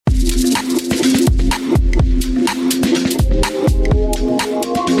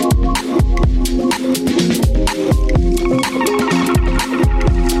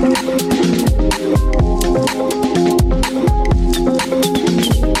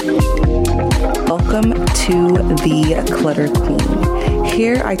to The Clutter Queen.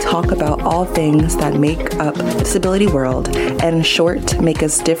 Here I talk about all things that make up the disability world and, in short, make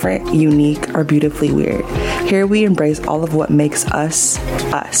us different, unique, or beautifully weird. Here we embrace all of what makes us,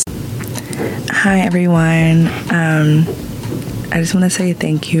 us. Hi, everyone. I just want to say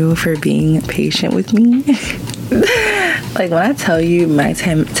thank you for being patient with me. Like, when I tell you my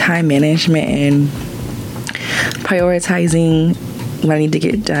time management and prioritizing what I need to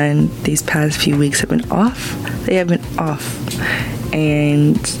get done these past few weeks have been off. They have been off.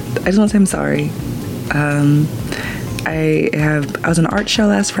 And I just want to say I'm sorry. I was on an art show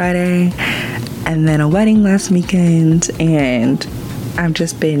last Friday and then a wedding last weekend, and I've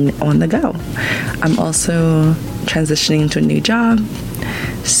just been on the go. I'm also transitioning to a new job,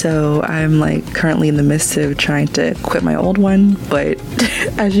 so I'm like currently in the midst of trying to quit my old one, but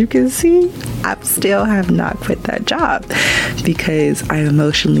as you can see, I still have not quit that job because I'm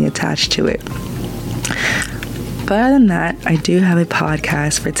emotionally attached to it. But other than that, I do have a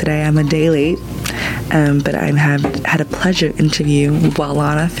podcast for today. I'm a day late, but I have had a pleasure interview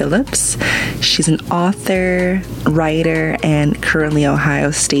Jalauna Phillips. She's an author, writer, and currently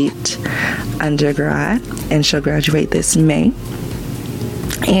Ohio State undergrad, and she'll graduate this May.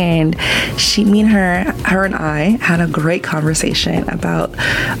 And her and I had a great conversation about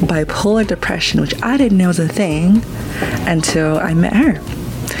bipolar depression, which I didn't know was a thing until I met her.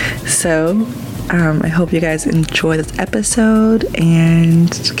 So I hope you guys enjoy this episode and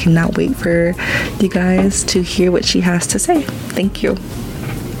cannot wait for you guys to hear what she has to say. Thank you.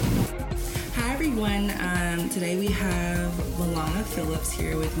 Hi, everyone. Today we have Jalauna Phillips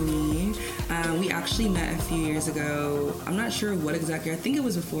here with me. We actually met a few years ago. I'm not sure what exactly. I think it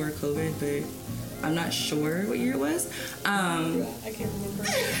was before COVID, but I'm not sure what year it was. I can't remember. I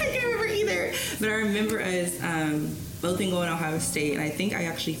can't remember either. But I remember us both being going to Ohio State, and I think I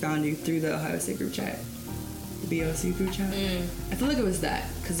actually found you through the Ohio State group chat. The BOC group chat. I feel like it was that,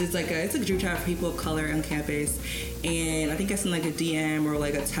 because it's a group chat for people of color on campus, and I think I sent like a DM or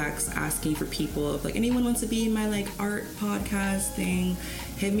like a text asking for people if like anyone wants to be in my like art podcast thing,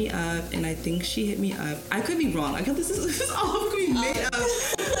 hit me up. And I think she hit me up. I could be wrong. I could this is all could be made up.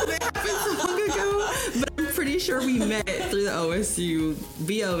 It happened so long ago, but I'm pretty sure we met through the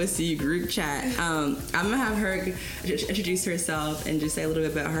BOSU group chat. I'm gonna have her introduce herself and just say a little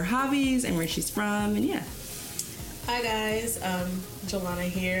bit about her hobbies and where she's from, and yeah. Hi guys, Jalauna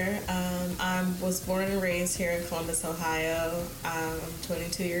here. I was born and raised here in Columbus, Ohio. I'm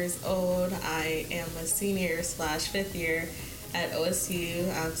 22 years old. I am a senior/fifth year at OSU.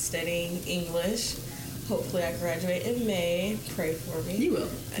 I'm studying English. Hopefully I graduate in May. Pray for me. You will.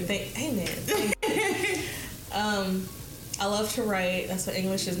 Amen. I love to write. That's what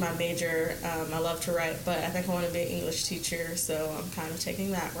English is my major. I love to write, but I think I want to be an English teacher, so I'm kind of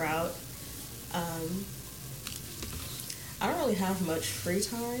taking that route. I don't really have much free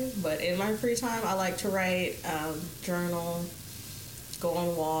time, but in my free time, I like to write, journal, go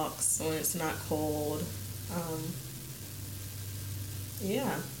on walks when it's not cold.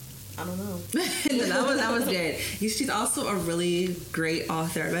 Yeah, I don't know. that was good. She's also a really great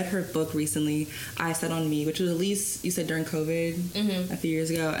author. I read her book recently, I Said on Me, which was released, you said, during COVID a few years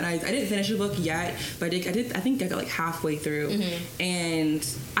ago. And I didn't finish the book yet, but I think I got like halfway through. And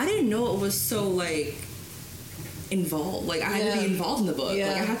I didn't know it was so like involved. Like I had to be involved in the book. Like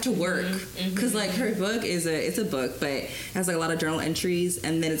I had to work because like her book it's a book, but it has like a lot of journal entries,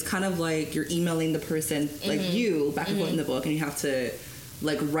 and then it's kind of like you're emailing the person like you back and forth in the book, and you have to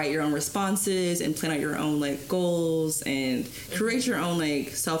like write your own responses and plan out your own like goals and create your own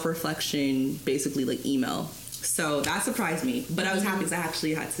like self-reflection, basically like email. So that surprised me, but I was happy because I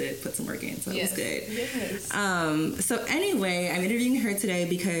actually had to put some work in, so it was good. Yes. So anyway, I'm interviewing her today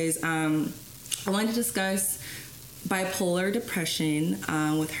because I wanted to discuss bipolar depression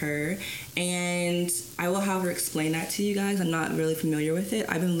with her, and I will have her explain that to you guys. I'm not really familiar with it.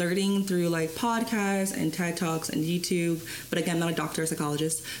 I've been learning through like podcasts and TED Talks and YouTube, but again, I'm not a doctor or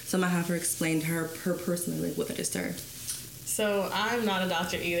psychologist, so I'm gonna have her explain to her personally like what that is to her. So I'm not a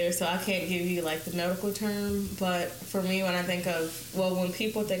doctor either, so I can't give you like the medical term, but for me, when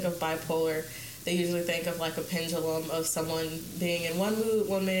people think of bipolar, they usually think of like a pendulum of someone being in one mood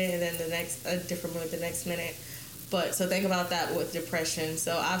 1 minute and then a different mood the next minute. But so think about that with depression.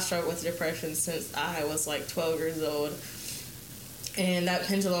 So I've struggled with depression since I was like 12 years old. And that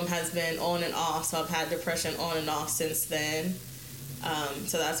pendulum has been on and off. So I've had depression on and off since then.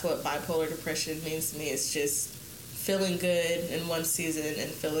 So that's what bipolar depression means to me. It's just feeling good in one season and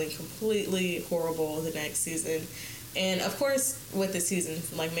feeling completely horrible the next season. And of course, with the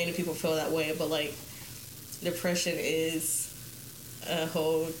seasons, like many people feel that way. But like depression is a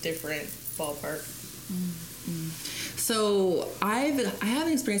whole different ballpark. So I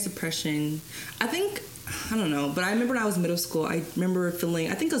haven't experienced depression. I don't know, but I remember when I was in middle school, I remember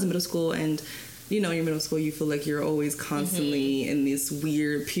feeling, I think I was in middle school, and in your middle school, you feel like you're always constantly in these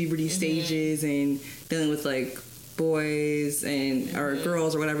weird puberty stages and dealing with like boys and or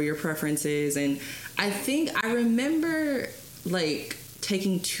girls or whatever your preference is. And I think I remember like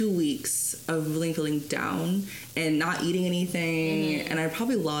taking 2 weeks of really feeling down and not eating anything, and I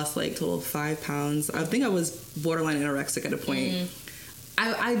probably lost like total of 5 pounds. I think I was borderline anorexic at a point.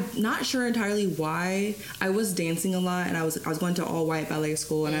 I'm not sure entirely why. I was dancing a lot, and I was going to all white ballet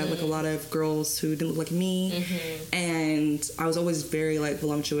school, and I had like a lot of girls who didn't look like me, and I was always very like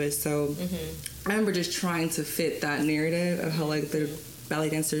voluptuous. So I remember just trying to fit that narrative of how like the ballet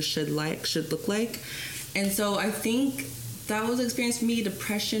dancers should look like, and so I think that was an experience for me,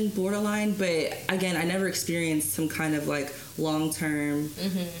 depression, borderline. But again, I never experienced some kind of like long term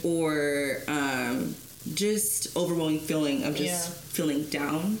or just overwhelming feeling of just feeling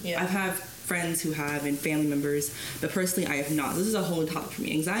down. I've had friends who have and family members, but personally I have not. This is a whole topic for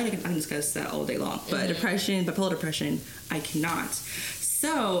me. Anxiety, I can discuss that all day long, but depression, bipolar depression, I cannot.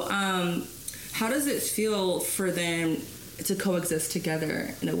 So how does it feel for them to coexist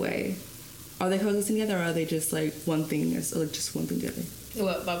together in a way? Are they coexisting together, or are they just like one thing, like just one thing together?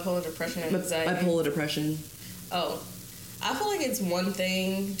 What, bipolar depression and anxiety? Bipolar depression. Oh, I feel like it's one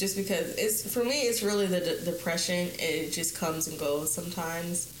thing, just because for me it's really the depression. It just comes and goes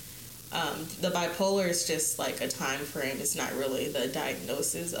sometimes. The bipolar is just like a time frame. It's not really the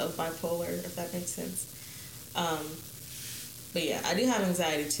diagnosis of bipolar, if that makes sense. But yeah, I do have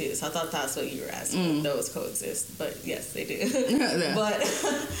anxiety too, so I thought that's what you were asking. Those coexist, but yes, they do. Yeah. But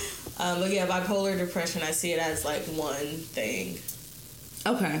yeah, bipolar depression, I see it as like one thing.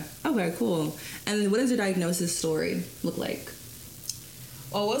 Okay, cool. And what does your diagnosis story look like?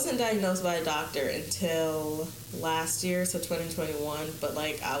 Well, I wasn't diagnosed by a doctor until last year, so 2021. But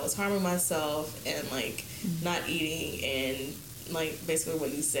like, I was harming myself and like not eating and like basically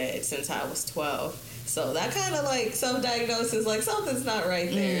what you said since I was 12. So that kind of like self-diagnosis, like something's not right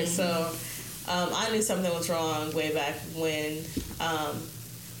there. So I knew something was wrong way back when.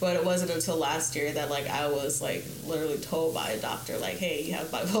 But it wasn't until last year that like I was like literally told by a doctor like, hey, you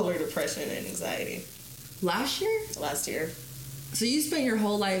have bipolar depression and anxiety. Last year? Last year. So you spent your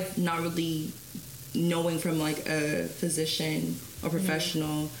whole life not really knowing from like a physician or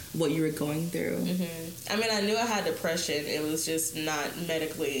professional what you were going through. I mean, I knew I had depression. It was just not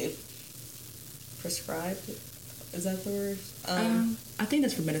medically prescribed. Is that the word? I think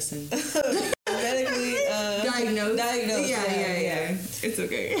that's for medicine. Medically diagnosed. Yeah. It's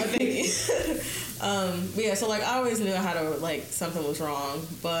okay. I think. Yeah, so like I always knew I had like something was wrong,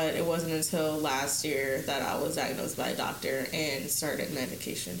 but it wasn't until last year that I was diagnosed by a doctor and started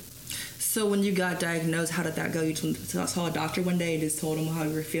medication. So when you got diagnosed, how did that go? You saw a doctor one day and just told him how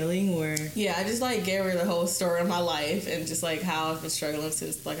you were feeling, or? Yeah, I just like gave her the whole story of my life and just like how I've been struggling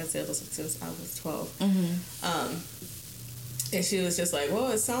since, like I said, since I was 12. And she was just like, well,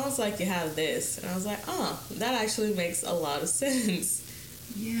 it sounds like you have this. And I was like, oh, that actually makes a lot of sense.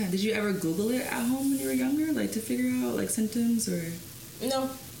 Yeah. Did you ever Google it at home when you were younger, like to figure out like symptoms or? No,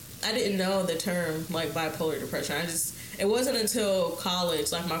 I didn't know the term like bipolar depression. It wasn't until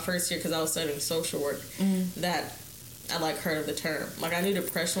college, like my first year, because I was studying social work, that I like heard of the term. Like I knew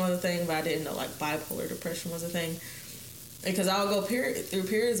depression was a thing, but I didn't know like bipolar depression was a thing. Because I would go through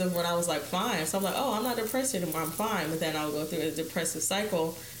periods of when I was like fine. So I'm like, oh, I'm not depressed anymore, I'm fine. But then I would go through a depressive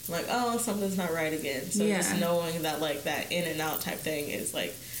cycle. I'm like, oh, something's not right again. So just knowing that like that in and out type thing is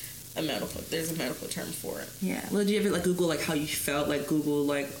like there's a medical term for it. Yeah. Well, did you ever like Google like how you felt? Like Google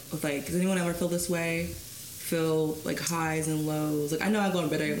like does anyone ever feel this way? Feel like highs and lows? Like I know I go on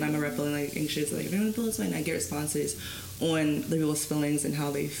better when I'm ever feeling like anxious. Like if anyone feels this way, and I get responses on the people's feelings and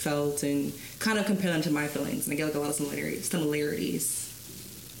how they felt and kind of compare them to my feelings, and I get like a lot of similarities.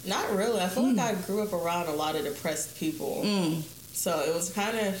 Not really. I feel like I grew up around a lot of depressed people. So it was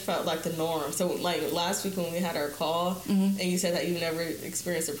kind of felt like the norm. So like last week when we had our call and you said that you never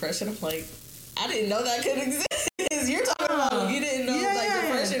experienced depression, I'm like, I didn't know that could exist. You're talking about you didn't know like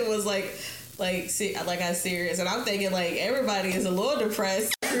depression was like as serious, and I'm thinking like everybody is a little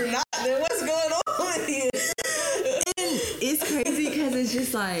depressed. If you're not, then what's going on with you? It's crazy because it's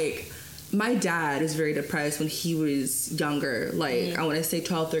just like my dad is very depressed when he was younger, like I want to say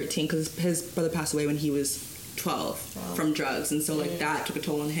 12, 13, because his brother passed away when he was 12 from drugs, and so like that took a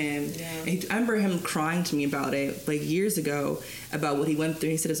toll on him. And I remember him crying to me about it like years ago about what he went through.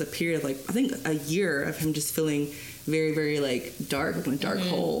 He said it was a period of like I think a year of him just feeling very, very like dark, like a dark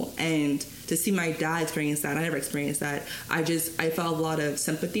hole. And to see my dad experience that, I never experienced that. I felt a lot of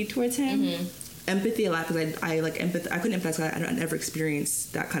sympathy towards him. Empathy a lot, because I like empathy. I couldn't empathize because I never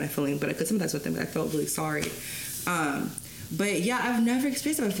experienced that kind of feeling, but I could sympathize with him. But I felt really sorry. But yeah, I've never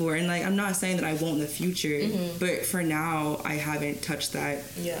experienced that before, and like I'm not saying that I won't in the future, but for now I haven't touched that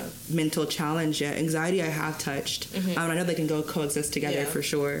mental challenge yet. Anxiety I have touched. I know they can go coexist together for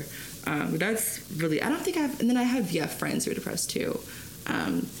sure. But that's really, I don't think and then I have friends who are depressed too.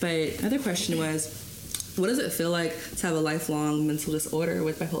 But another question was, what does it feel like to have a lifelong mental disorder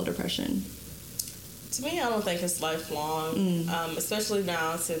with bipolar depression? To me, I don't think it's lifelong, especially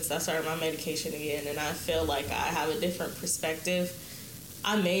now since I started my medication again, and I feel like I have a different perspective.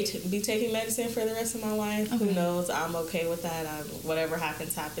 I may be taking medicine for the rest of my life. Who knows? I'm okay with that. Whatever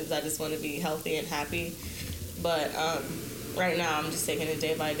happens, happens. I just want to be healthy and happy. But right now, I'm just taking it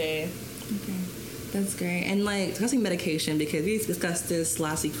day by day. Okay. That's great. And like discussing medication, because we discussed this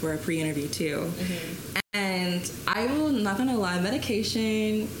last week for our pre-interview too. And I'm not gonna lie,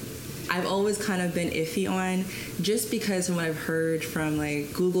 medication I've always kind of been iffy on, just because from what I've heard from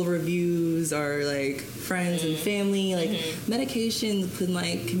like Google reviews or like friends and family, like medication can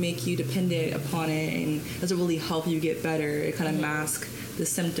make you dependent upon it and doesn't really help you get better. It kind of masks the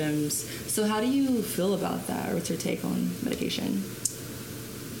symptoms. So how do you feel about that, or what's your take on medication?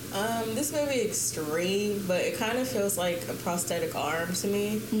 This may be extreme, but it kind of feels like a prosthetic arm to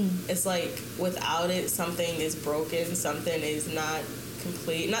me. It's like without it, something is broken, something is not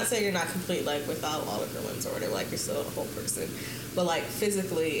complete. Not saying you're not complete, like without all of your limbs or whatever, like you're still a whole person, but like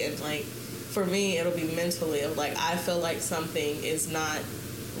physically, and like for me, it'll be mentally of like I feel like something is not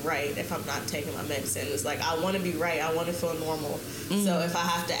right if I'm not taking my medicine. It's like I want to be right, I want to feel normal. So if I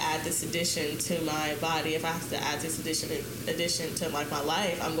have to add this addition to my body, if I have to add this addition to like my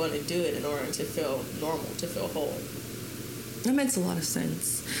life, I'm going to do it in order to feel normal, to feel whole. That makes a lot of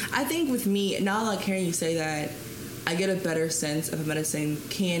sense. I think with me, now like hearing you say that, I get a better sense of a medicine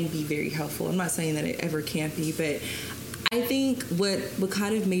can be very helpful. I'm not saying that it ever can't be, but I think what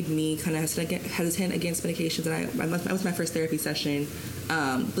kind of made me kind of hesitant against medications, and that was my first therapy session.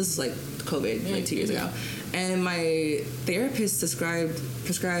 This is like COVID, like 2 years ago. And my therapist prescribed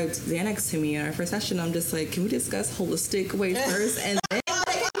Xanax to me in our first session. I'm just like, can we discuss holistic ways first? And then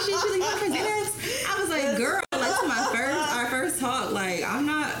medication? She's like, Xanax? I was like, girl, like, this is our first talk. Like, I'm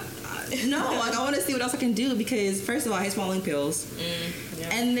not... No, like I want to see what else I can do, because first of all, I hate swallowing pills,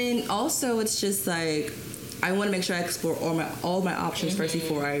 and then also it's just like I want to make sure I explore all my options first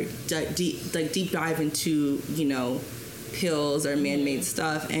before I deep dive into pills or man-made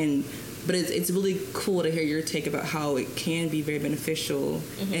stuff. But it's really cool to hear your take about how it can be very beneficial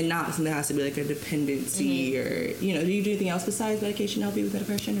and not something that has to be like a dependency or do you do anything else besides medication help you with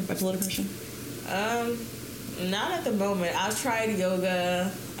depression or bipolar depression? Not at the moment. I've tried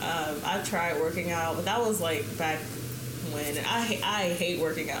yoga. I've tried working out, but that was like back when. I hate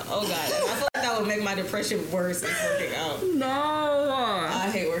working out. Oh God, I feel like that would make my depression worse than working out. No, I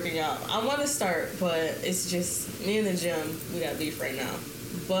hate working out. I want to start, but it's just me in the gym. We got beef right now.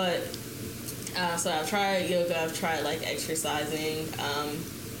 But so I've tried yoga. I've tried like exercising.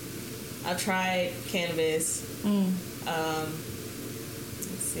 I've tried cannabis. Let's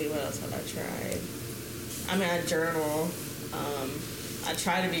see, what else have I tried? I mean, I journal. I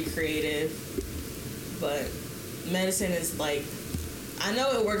try to be creative, but medicine is like, I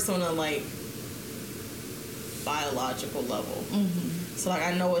know it works on a like biological level. So like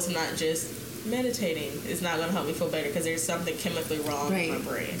I know it's not just meditating. It's not going to help me feel better because there's something chemically wrong in my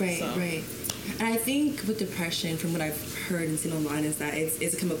brain. Right. And I think with depression, from what I've heard and seen online, is that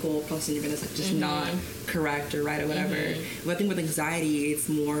it's a chemical process in your brain that's just not correct or right or whatever. But I think with anxiety, it's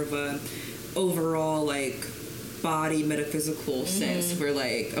more of a overall like body metaphysical sense where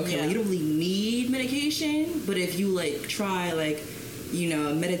like well, you don't really need medication, but if you like try like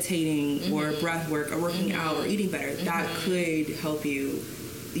meditating or breath work or working out or eating better, that could help you.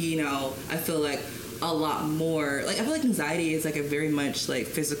 I feel like a lot more. Like I feel like anxiety is like a very much like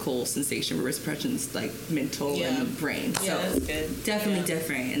physical sensation, whereas depression is like mental and brain. So that's good. Definitely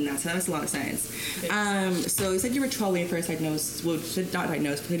different, and that makes a lot of sense. So you said you were 12 when you first diagnosed. Well, not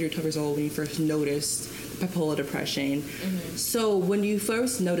diagnosed, but you were 12 years old when you first noticed bipolar depression. So when you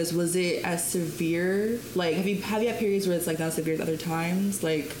first noticed, was it as severe? Like have you had periods where it's like not severe as other times?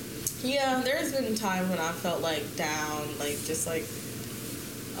 Like there's been times when I felt like down, like just like,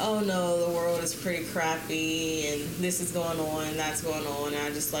 oh no, the world is pretty crappy and this is going on, that's going on, and I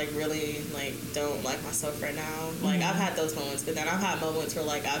just like really like don't like myself right now. Like I've had those moments, but then I've had moments where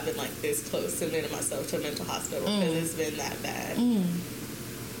like I've been like this close to admitting myself to a mental hospital because it's been that bad.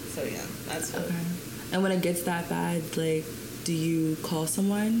 So yeah, that's what. And when it gets that bad, like, do you call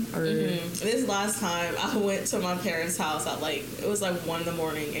someone? Or This last time, I went to my parents' house at it was 1 a.m.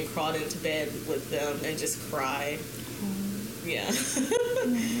 and crawled into bed with them and just cried. Yeah.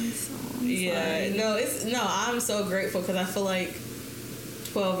 Yeah. I'm so grateful because I feel like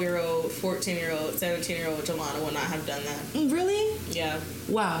 12-year-old, 14-year-old, 17-year-old Jalauna would not have done that. Really? Yeah.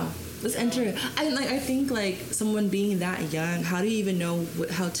 Wow. That's interesting. I think like someone being that young, how do you even know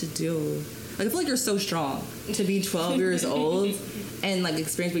how to do? Like, I feel like you're so strong to be 12 years old and like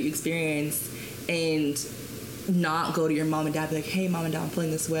experience what you experienced and not go to your mom and dad and be like, hey, mom and dad, I'm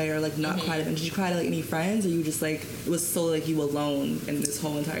feeling this way, or like not cry to them. Did you cry to like any friends, or you just like it was so like you alone in this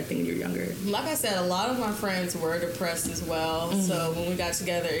whole entire thing when you were younger? Like I said, a lot of my friends were depressed as well. So when we got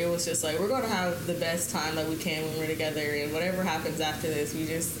together, it was just like, we're going to have the best time that we can when we're together, and whatever happens after this,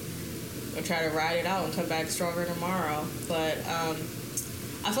 we'll try to ride it out and come back stronger tomorrow. But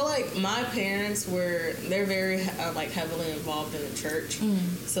I feel like my parents they're very heavily involved in the church.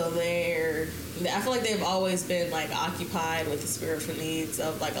 So I feel like they've always been like occupied with the spiritual needs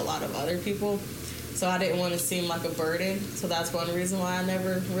of like a lot of other people. So I didn't want to seem like a burden. So that's one reason why I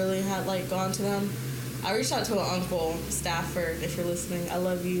never really had like gone to them. I reached out to an uncle, Stafford, if you're listening. I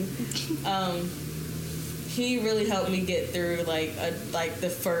love you. He really helped me get through the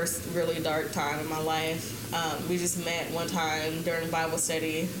first really dark time in my life. We just met one time during Bible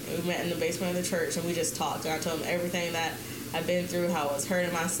study. We met in the basement of the church, and we just talked. And I told him everything that I've been through, how I was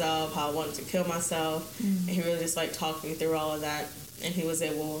hurting myself, how I wanted to kill myself. And he really just talked me through all of that. And he was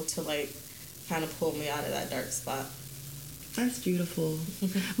able to kind of pull me out of that dark spot. That's beautiful.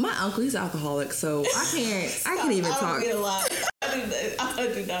 My uncle, he's alcoholic, so I can't even talk. I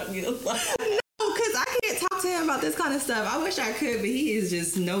do not mean a lot. Because I can't talk to him about this kind of stuff. I wish I could, but he is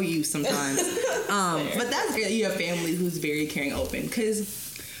just no use sometimes. But that's great. You have family who's very caring, open. Because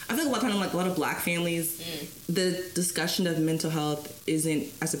I feel like a lot of Black families, the discussion of mental health isn't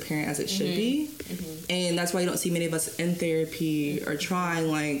as apparent as it should be. And that's why you don't see many of us in therapy or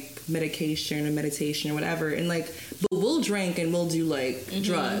trying medication or meditation or whatever. And but we'll drink and we'll do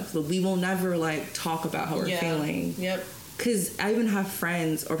drugs, but we will never talk about how we're feeling. Yep. Because I even have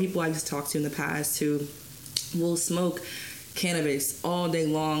friends or people I just talked to in the past who will smoke cannabis all day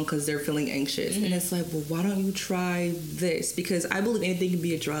long because they're feeling anxious. And it's like, well, why don't you try this? Because I believe anything can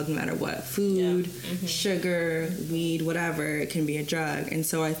be a drug no matter what. Food, sugar, weed, whatever, it can be a drug. And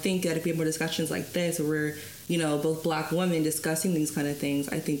so I think that if we have more discussions like this where we're, both Black women discussing these kind of things,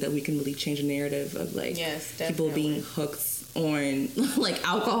 I think that we can really change a narrative of people being hooked on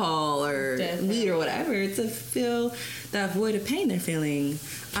alcohol or weed or whatever to fill that void of pain they're feeling.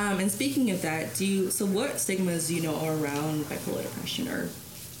 And speaking of that, what stigmas do you know are around bipolar depression or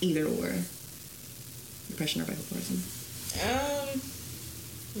either or? Depression or bipolarism?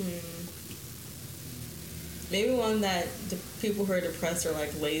 Maybe one that the people who are depressed are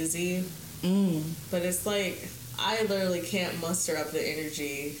lazy. But it's I literally can't muster up the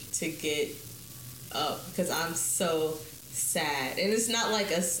energy to get up because I'm so sad. And it's not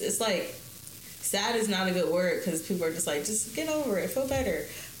sad is not a good word because people are just get over it, feel better.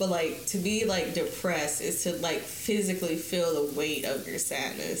 But to be depressed is to physically feel the weight of your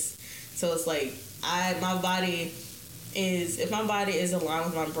sadness. So it's if my body is aligned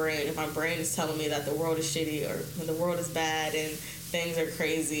with my brain, if my brain is telling me that the world is shitty or the world is bad and things are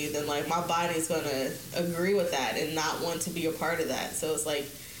crazy, then my body is gonna agree with that and not want to be a part of that. So it's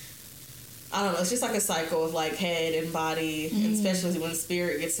I don't know, it's just a cycle of head and body, and especially when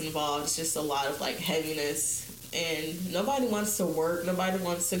spirit gets involved, it's just a lot of heaviness. And nobody wants to work, nobody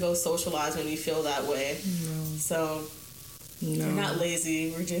wants to go socialize when you feel that way. No. So we're not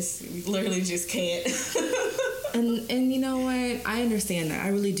lazy, we literally just can't. And you know what? I understand that. I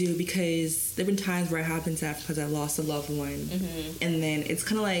really do, because there have been times where it happens because I lost a loved one. And then it's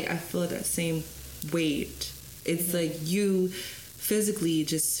kind of I feel that same weight. It's you physically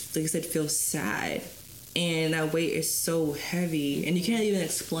just, like I said, feel sad. And that weight is so heavy. And you can't even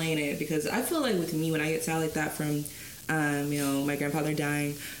explain it, because I feel with me, when I get sad like that from, my grandfather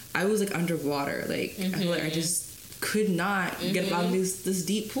dying, I was underwater. I feel I just could not get out of this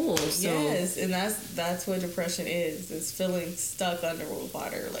deep pool. So. Yes, and that's what depression is. It's feeling stuck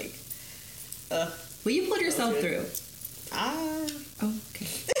underwater. Well, you pulled yourself through. Oh, okay.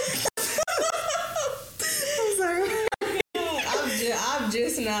 I'm sorry. I'm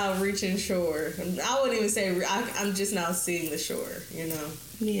just now reaching shore. I wouldn't even say I'm just now seeing the shore.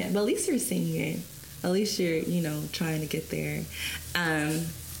 Yeah, but at least you're seeing it. At least you're trying to get there.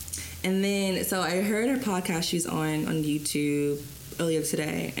 And then, so I heard her podcast she's on YouTube, earlier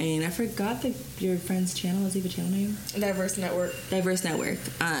today, and I forgot your friend's channel. Is he the channel name? Diverse Network. Diverse Network.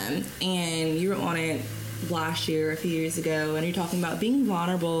 And you were on it last year, a few years ago, and you're talking about being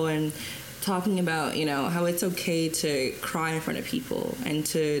vulnerable and talking about, you know, how it's okay to cry in front of people and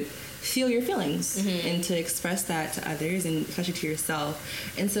to feel your feelings and to express that to others and especially to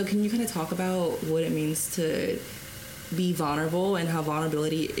yourself. And so can you kind of talk about what it means to be vulnerable and how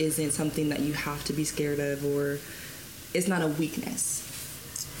vulnerability isn't something that you have to be scared of, or it's not a weakness?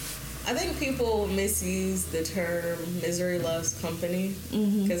 I think people misuse the term misery loves company,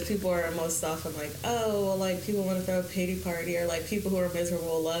 because people are most often like, oh, well, like, people want to throw a pity party, or like people who are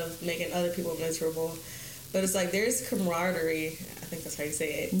miserable love making other people miserable. But it's like there's camaraderie, I think that's how you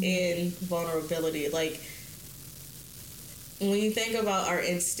say it, in vulnerability. Like, when you think about our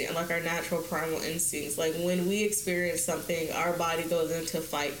instinct, like our natural primal instincts, like when we experience something, our body goes into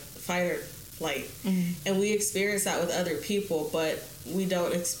fight or flight. And we experience that with other people, but we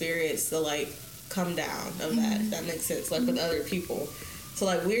don't experience the, like, come down of that, if that makes sense, like with other people. So,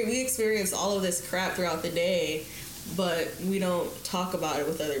 like, we experience all of this crap throughout the day, but we don't talk about it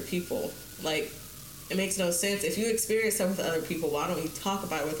with other people. Like, it makes no sense. If you experience something with other people, why don't you talk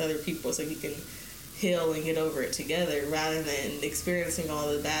about it with other people so you can heal and get over it together, rather than experiencing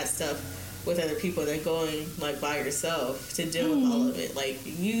all the bad stuff with other people and then going, like, by yourself to deal with all of it. Like,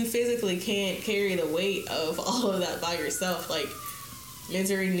 you physically can't carry the weight of all of that by yourself. Like,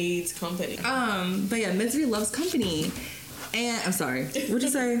 misery needs company. But yeah, misery loves company. And I'm sorry, what'd you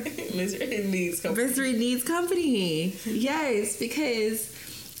say? Misery needs company. Misery needs company. Yes, because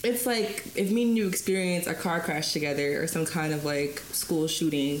it's like if me and you experience a car crash together or some kind of, like, school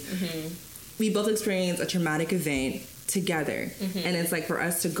shooting, we both experience a traumatic event together, and it's like for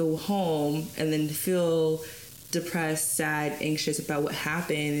us to go home and then feel depressed, sad, anxious about what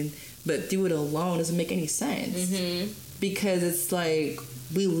happened, but do it alone doesn't make any sense, because it's like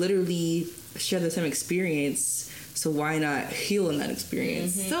we literally share the same experience, so why not heal in that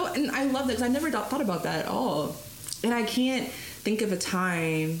experience? So, and I love that, because I never thought about that at all, and I can't think of a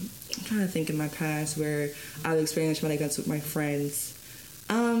time, I'm trying to think in my past where I've experienced traumatic events with my friends.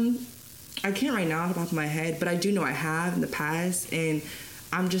 I can't right now off the top of my head, but I do know I have in the past, and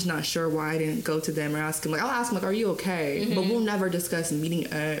I'm just not sure why I didn't go to them or ask them. Like, I'll ask them, like, are you okay? But we'll never discuss meeting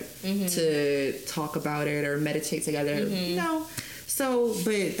up to talk about it or meditate together. No. So,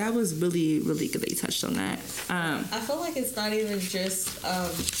 but that was really, really good that you touched on that. I feel like it's not even just,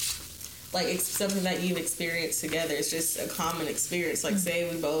 like, it's something that you've experienced together. It's just a common experience. Like, say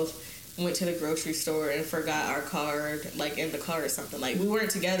we both went to the grocery store and forgot our card, like, in the car or something. Like, we weren't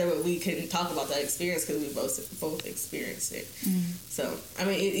together, but we couldn't talk about that experience because we both experienced it. So, I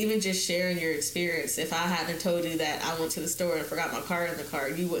mean, even just sharing your experience, if I hadn't told you that I went to the store and forgot my card in the car,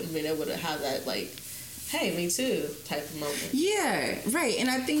 you wouldn't have been able to have that, like, hey, me too type of moment. Yeah, right. And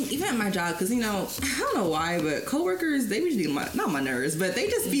I think even at my job, because, you know, I don't know why, but coworkers, they usually not my nerves, but they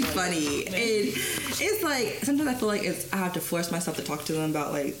just be funny. And it's like, sometimes I feel like I have to force myself to talk to them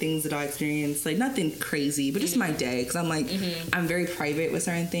about, like, things that I experience, like, nothing crazy, but just my day, because I'm like, I'm very private with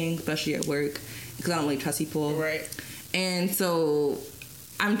certain things, especially at work, because I don't really trust people. Right. And so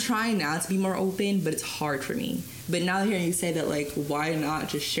I'm trying now to be more open, but it's hard for me. But now hearing you say that, like, why not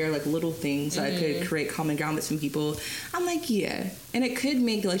just share, like, little things that could create common ground with some people, I'm like, yeah. And it could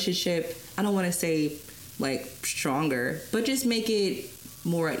make the relationship, I don't want to say, like, stronger, but just make it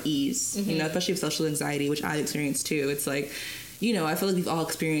more at ease, you know, especially with social anxiety, which I've experienced too. It's like, you know, I feel like we've all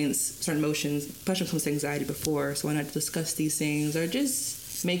experienced certain emotions, especially when it comes to anxiety before, so why not discuss these things or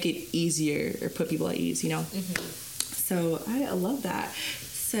just make it easier or put people at ease, you know? So I love that.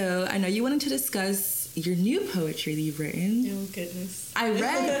 So I know you wanted to discuss your new poetry that you've written. Oh, goodness.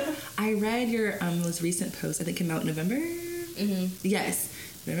 I read your most recent post. I think it came out in November. Yes.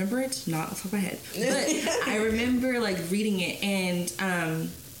 Remember it? Not off the top of my head. But I remember, like, reading it, and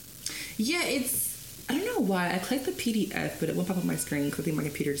yeah, it's, I don't know why. I clicked the PDF, but it won't pop up on my screen because I think my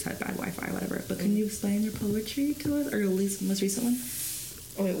computer just had bad Wi-Fi or whatever. But can you explain your poetry to us, or at least the most recent one?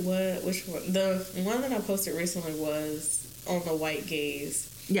 Wait, what? Which one? The one that I posted recently was on the white gaze.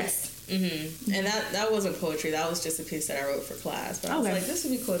 Yes. And that wasn't poetry. That was just a piece that I wrote for class. But I was like, this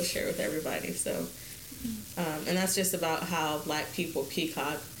would be cool to share with everybody. So, and that's just about how Black people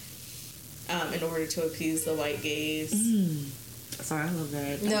peacock in order to appease the white gaze. Sorry, I love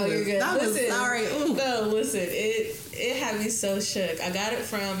that. No, you're good. Listen, sorry. Ooh. No, listen. It had me so shook. I got it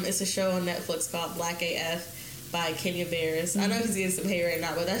from, it's a show on Netflix called Black AF by Kenya Barris. I know he's getting some hate right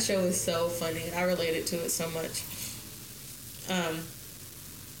now, but that show is so funny. I related to it so much.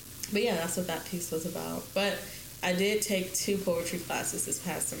 But yeah, that's what that piece was about. But I did take 2 poetry classes this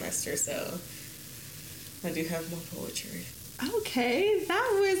past semester, so I do have more poetry. Okay,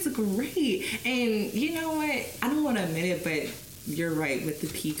 that was great. And you know what? I don't want to admit it, but you're right with the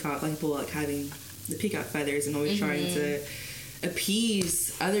peacock, like people like having the peacock feathers and always trying to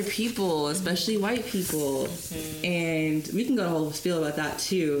appease other people, especially white people. And we can go to a whole spiel about that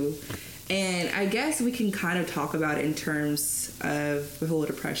too. And I guess we can kind of talk about it in terms of bipolar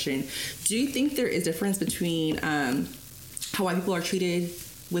depression. Do you think there is a difference between how white people are treated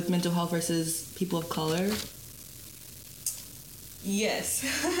with mental health versus people of color? Yes.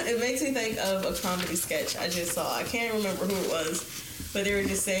 It makes me think of a comedy sketch I just saw. I can't remember who it was, but they were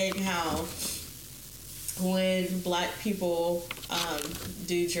just saying how when black people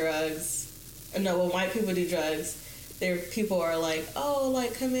do drugs, no, when white people do drugs, their people are like, oh,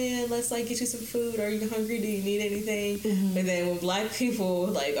 like, come in, let's like get you some food. Are you hungry? Do you need anything? And then when black people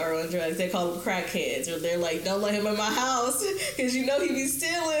like are on drugs, they call them crackheads, or they're like, don't let him in my house because you know he be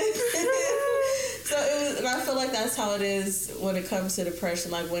stealing. So it was, and I feel like that's how it is when it comes to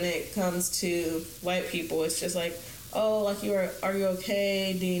depression. Like when it comes to white people, it's just like, oh, like are you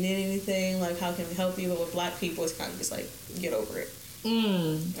okay? Do you need anything? Like how can we help you? But with black people, it's kind of just like, get over it.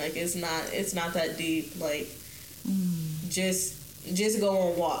 Like it's not that deep. Like just go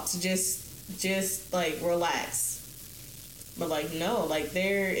on walks. Just like relax. But like no, like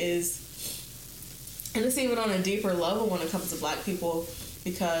there is, and it's even on a deeper level when it comes to black people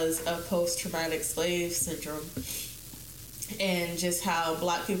because of post-traumatic slave syndrome and just how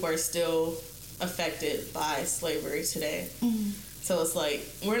black people are still affected by slavery today. So it's like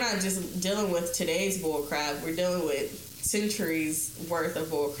we're not just dealing with today's bullcrap, we're dealing with centuries worth of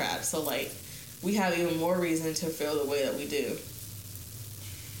bullcrap. So like we have even more reason to feel the way that we do.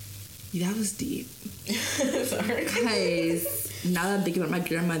 Yeah, that was deep. Sorry. Because now that I'm thinking about my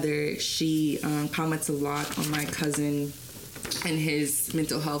grandmother, she comments a lot on my cousin and his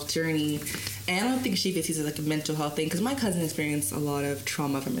mental health journey. And I don't think she sees it like a mental health thing, because my cousin experienced a lot of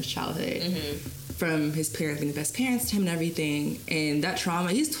trauma from his childhood. From his parents being the best parents to him and everything. And that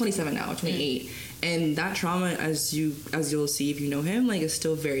trauma, he's 27 now, 28. And that trauma, as you'll see if you know him, like, is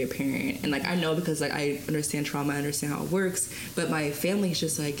still very apparent. And like I know because like I understand trauma, I understand how it works. But my family's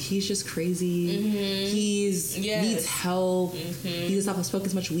just like, he's just crazy. He's needs help. He needs to stop smoking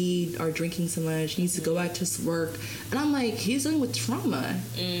so much weed or drinking so much. He needs to go back to work. And I'm like, he's dealing with trauma.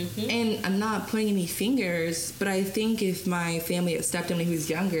 And I'm not pointing any fingers, but I think if my family had stepped in when he was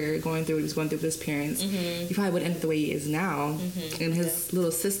younger, going through what he was going through with his parents, he probably wouldn't end up the way he is now. And his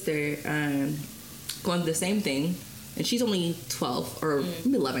little sister going through the same thing, and she's only 12 or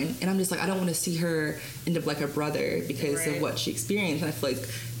 11, and I'm just like, I don't want to see her end up like her brother because of what she experienced. And I feel like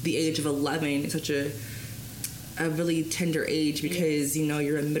the age of 11 is such a really tender age because you know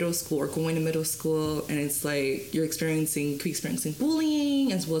you're in middle school or going to middle school, and it's like you're experiencing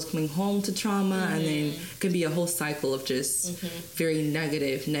bullying as well as coming home to trauma, and then it can be a whole cycle of just very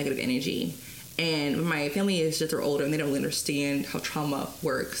negative energy. And my family is just, they're older and they don't really understand how trauma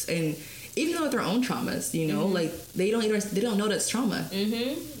works. And even though with their own traumas, you know, like they don't know that's trauma.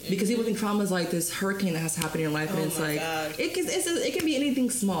 Because people think trauma is like this hurricane that has to happen in your life, and it's like it can be anything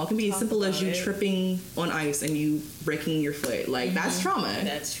small. It can be as simple as you tripping on ice and you breaking your foot. Like that's trauma.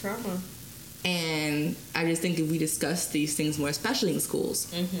 That's trauma. And I just think if we discuss these things more, especially in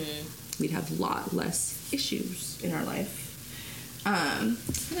schools, we'd have a lot less issues in our life. I'm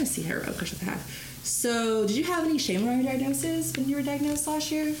gonna see her real quick. So, did you have any shame around your diagnosis when you were diagnosed last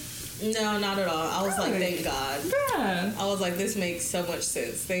year? No, not at all. I was like, thank God. Yeah. I was like, this makes so much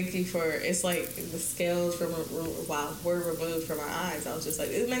sense. Thank you for, it's like the scales were removed from my eyes. I was just like,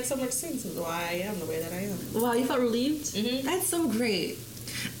 it makes so much sense of why I am the way that I am. Wow, you felt relieved? That's so great.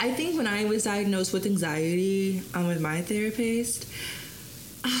 I think when I was diagnosed with anxiety with my therapist,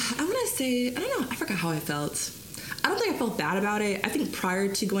 I'm going to say, I don't know, I forgot how I felt. I don't think I felt bad about it. I think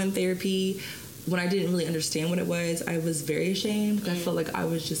prior to going to therapy, when I didn't really understand what it was, I was very ashamed. I felt like I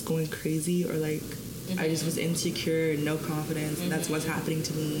was just going crazy, or like I just was insecure and no confidence, and that's what's happening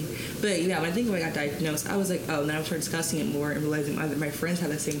to me. But yeah, when I got diagnosed, I was like, oh, and then I started discussing it more and realizing that my friends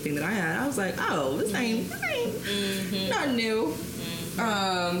had the same thing that I had. I was like, oh, this ain't not new.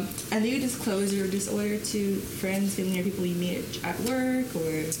 And do you disclose your disorder to friends, family, or people you meet at work, or?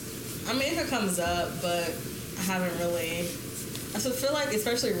 I mean, if it comes up, but I haven't really. I feel like,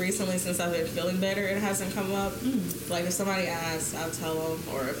 especially recently, since I've been feeling better, it hasn't come up. Like, if somebody asks, I'll tell them,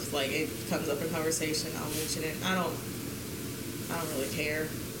 or if, like, it comes up in conversation, I'll mention it. I don't really care.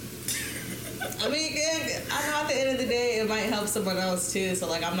 I mean, I know at the end of the day, it might help someone else, too, so,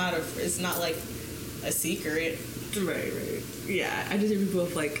 like, it's not, like, a secret. Right. Yeah, I just hear people,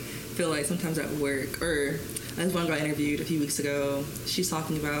 like, feel like sometimes at work, or as one girl I interviewed a few weeks ago, she's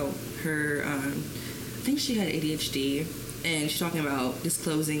talking about her, I think she had ADHD, and she's talking about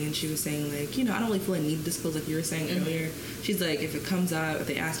disclosing, and she was saying, like, I don't really feel a need to disclose, like you were saying earlier. She's like, if it comes out, if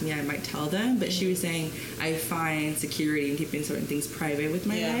they ask me, I might tell them, but she was saying, I find security in keeping certain things private with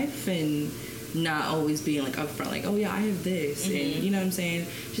my life, and not always being, like, upfront, like, oh, yeah, I have this, and you know what I'm saying?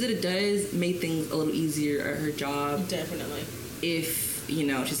 She said it does make things a little easier at her job. Definitely. If,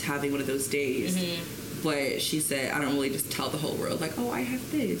 she's having one of those days. But she said, I don't really just tell the whole world, like, oh, I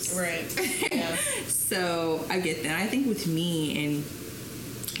have this. Right. Yeah. So I get that. I think with me and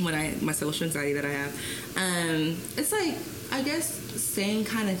my social anxiety that I have, it's like, I guess, same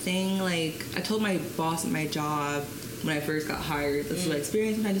kind of thing. Like, I told my boss at my job when I first got hired, this is my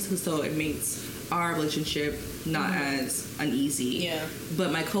experience, and I just so it makes our relationship not as uneasy. Yeah.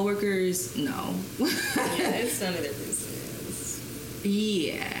 But my coworkers, no. Yeah, it's none of their business.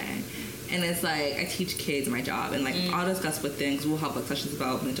 Yeah. And it's like, I teach kids my job, and like I'll discuss with them, because we'll have like sessions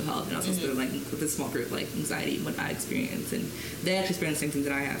about mental health, and also like with a small group, like anxiety, what I experience, and they actually experience the same things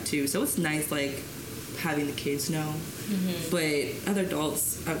that I have too. So it's nice, like, having the kids know. But other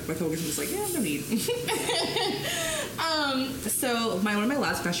adults, my coworkers are just like, yeah, no need. So one of my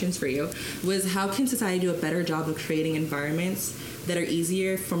last questions for you was, how can society do a better job of creating environments that are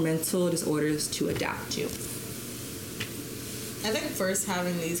easier for mental disorders to adapt to? I think first,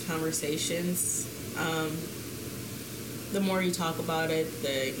 having these conversations, the more you talk about it,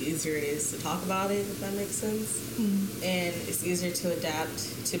 the easier it is to talk about it, if that makes sense. And it's easier to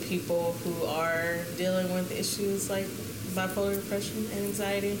adapt to people who are dealing with issues like bipolar depression and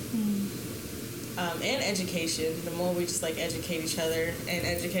anxiety. And education. The more we just, like, educate each other and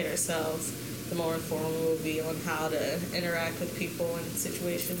educate ourselves, the more informed we will be on how to interact with people and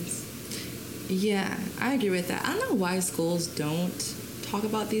situations. Yeah, I agree with that. I don't know why schools don't talk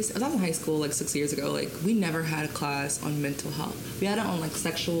about these. I was in high school like 6 years ago. Like, we never had a class on mental health. We had it on like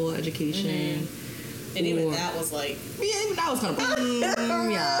sexual education. And even that was like... Yeah, even that was kind of...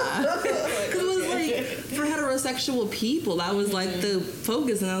 yeah. Because it was like, for heterosexual people, that was like the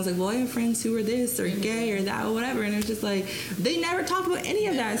focus. And I was like, well, I have friends who are this or gay or that or whatever. And it was just like, they never talked about any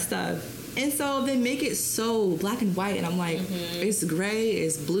of that stuff. And so they make it so black and white, and I'm like, it's gray,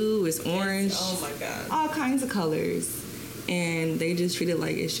 it's blue, it's orange. Oh my God. All kinds of colors. And they just treat it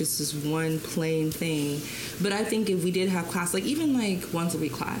like it's just this one plain thing. But I think if we did have class, like even like once a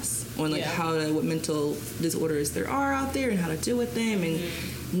week class on like what mental disorders there are out there and how to deal with them, and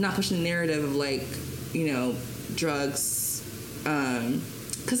not pushing the narrative of like, drugs,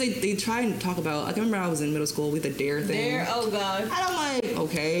 because they try and talk about, like, I remember I was in middle school with the DARE thing. DARE, oh God. And I'm like,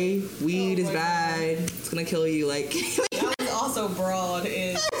 okay, weed is bad. God. It's gonna kill you. Like, that was also broad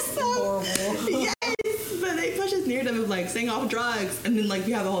and horrible. Yes, but they push this narrative of like staying off drugs, and then like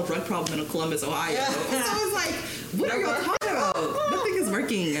you have a whole drug problem in Columbus, Ohio. Yeah. So it's like, what are you talking about? Nothing is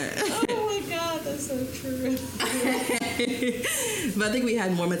working. Oh my God, that's so true. But I think we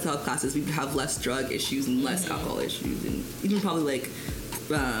had more mental health classes, we'd have less drug issues and less alcohol issues, and even probably like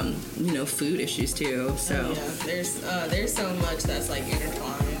food issues too. So there's so much that's like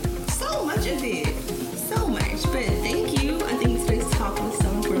intertwined. So much of it.